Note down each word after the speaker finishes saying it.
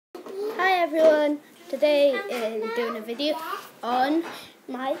Hi everyone, today I'm doing a video on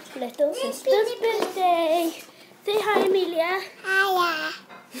my little sister's birthday. Say hi, Amelia. Hiya.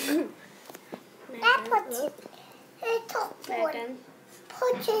 Megan.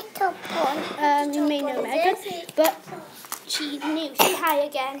 Put your top on. You may know Megan, but she's new. Say hi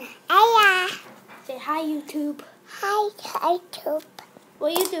again. Hiya. Say hi, YouTube. Hi, YouTube.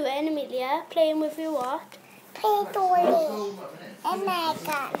 What are you doing, Amelia? Playing with your what? Play Dolly and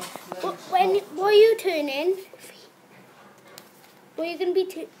Megan. What are you turning? What are you going to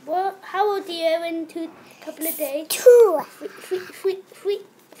be? How old are you in a couple of days? 2. Free.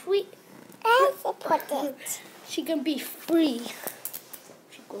 I'll put it. She's going to be 3.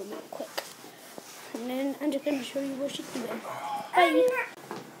 She's going real quick. And then I'm just going to show you what she's doing. Bye.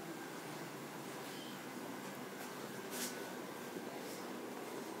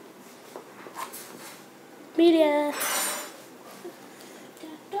 Amelia.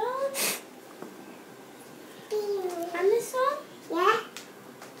 And this one? Yeah.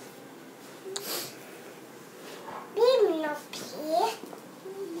 Being up here.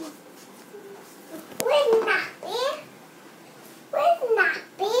 We're nappy. We're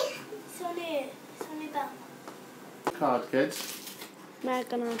nappy. It's on your belt. Card, kids.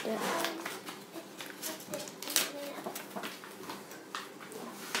 Megan had it.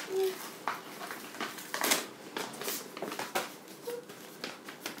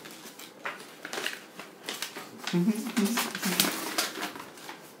 Do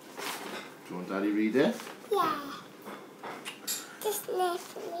you want Daddy read it? Yeah. Just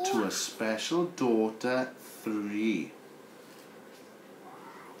left me. To a special daughter 3.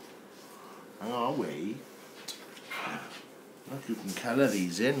 Hang on, wait. Look, you can colour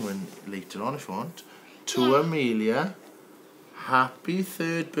these in when later on if you want. To Amelia, happy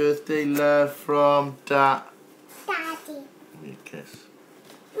 3rd birthday, love from Daddy. Daddy. Give me a kiss.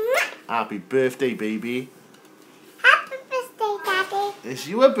 Happy birthday, baby. Happy birthday, Daddy. It's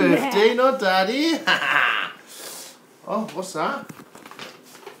your birthday, not Daddy. Oh, what's that?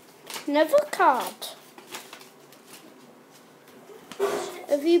 Another card.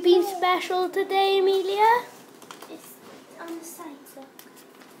 Have you been special today, Amelia? It's on the side, look.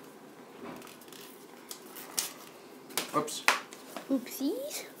 Oops.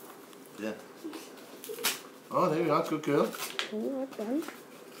 Oopsies. Yeah. Oh, there you are. Good girl. Oh, well done.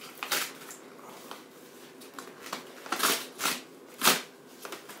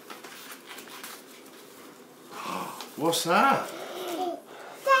 What's that?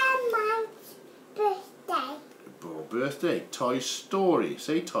 Grandma's birthday. Oh, birthday. Toy Story.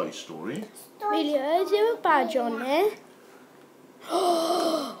 Say Toy Story. Amelia, is there a badge on there?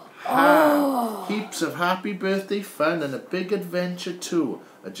 Heaps of happy birthday fun and a big adventure too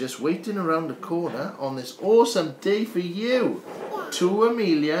are just waiting around the corner on this awesome day for you. To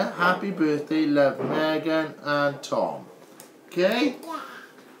Amelia, happy birthday, love, Megan and Tom. Okay? Yeah.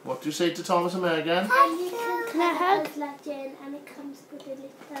 What do you say to Thomas and Megan? Can I hug? And it comes with a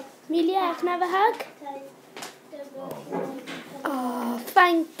little Amelia, can I have a hug? Oh,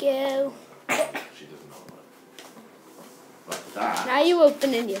 thank you. She doesn't know that. But that, Now you're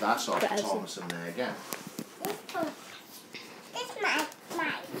opening your that's off present. Thomas and Megan. This is mine.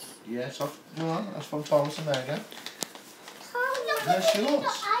 Yeah, it's off. No, that's from Thomas and Megan. Oh, look That's yours.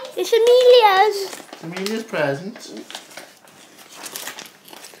 It's Amelia's. It's Amelia's present.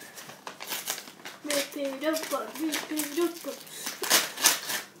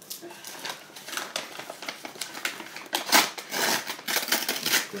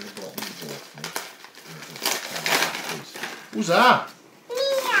 Who's that?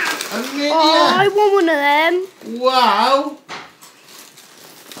 Amelia! Oh, I want one of them. Wow!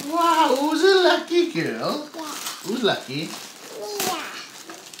 Wow, who's a lucky girl? Yeah. Who's lucky? Yeah.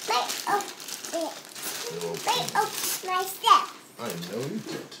 Right up myself. I know you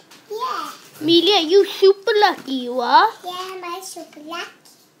did. Yeah. Amelia, you super lucky you are. Yeah, my super lucky.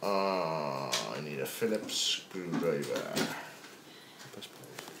 Oh, I need a Phillips screwdriver.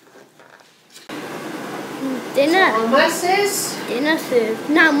 Dinner. Thomas's Dinner served.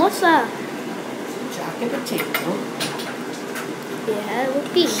 Now, what's that? jack and potato, Yeah,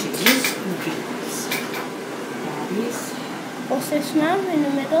 with beans. cheese and beans. Daddy's. What's this now in the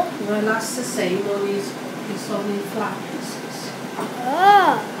middle? Well, that's the same, only it's only flat pieces.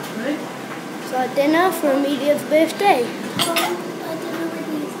 Ah, Right? so dinner for Amelia's birthday. I don't know where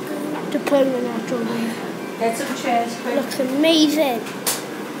these go. To put in the natural way. Get some chairs, quick. Looks amazing.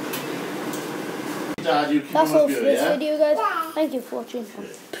 Dad, you can That's come all up for here, this yeah? video, guys. Thank you for watching.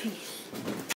 Peace.